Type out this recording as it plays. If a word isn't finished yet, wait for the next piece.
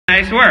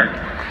Nice work.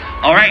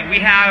 All right, we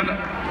have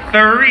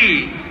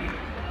three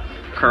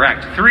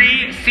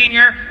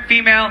senior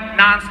female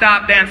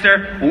non-stop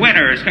dancer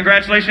winners.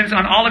 Congratulations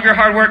on all of your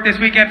hard work this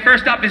weekend.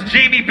 First up is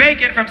Jamie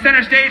Bacon from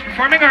Center Stage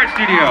Performing Arts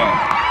Studio.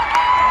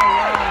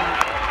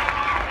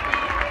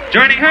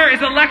 Joining her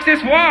is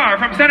Alexis War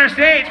from Center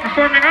Stage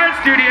Performing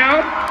Arts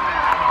Studio.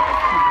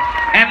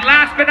 And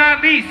last but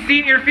not least,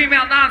 senior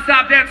female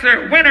non-stop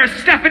dancer winner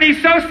Stephanie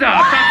Sosa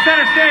from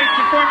Center Stage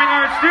Performing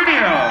Arts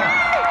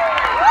Studio.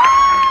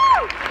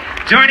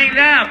 Joining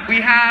them, we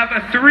have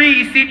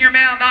three senior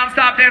male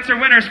non-stop dancer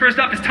winners. First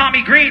up is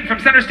Tommy Green from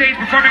Center Stage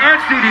Performing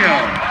Arts Studio.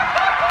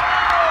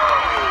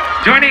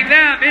 Joining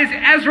them is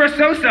Ezra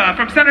Sosa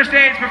from Center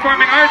Stage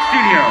Performing Arts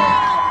Studio.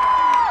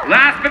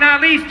 Last but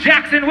not least,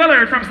 Jackson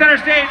Willard from Center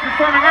Stage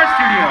Performing Arts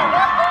Studio.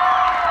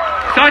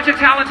 Such a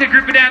talented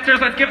group of dancers.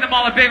 Let's give them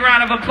all a big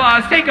round of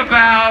applause. Take a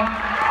bow,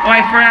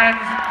 my friends.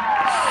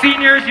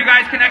 Seniors, you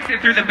guys can exit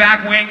through the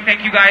back wing.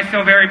 Thank you guys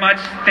so very much.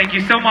 Thank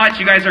you so much.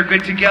 You guys are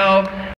good to go.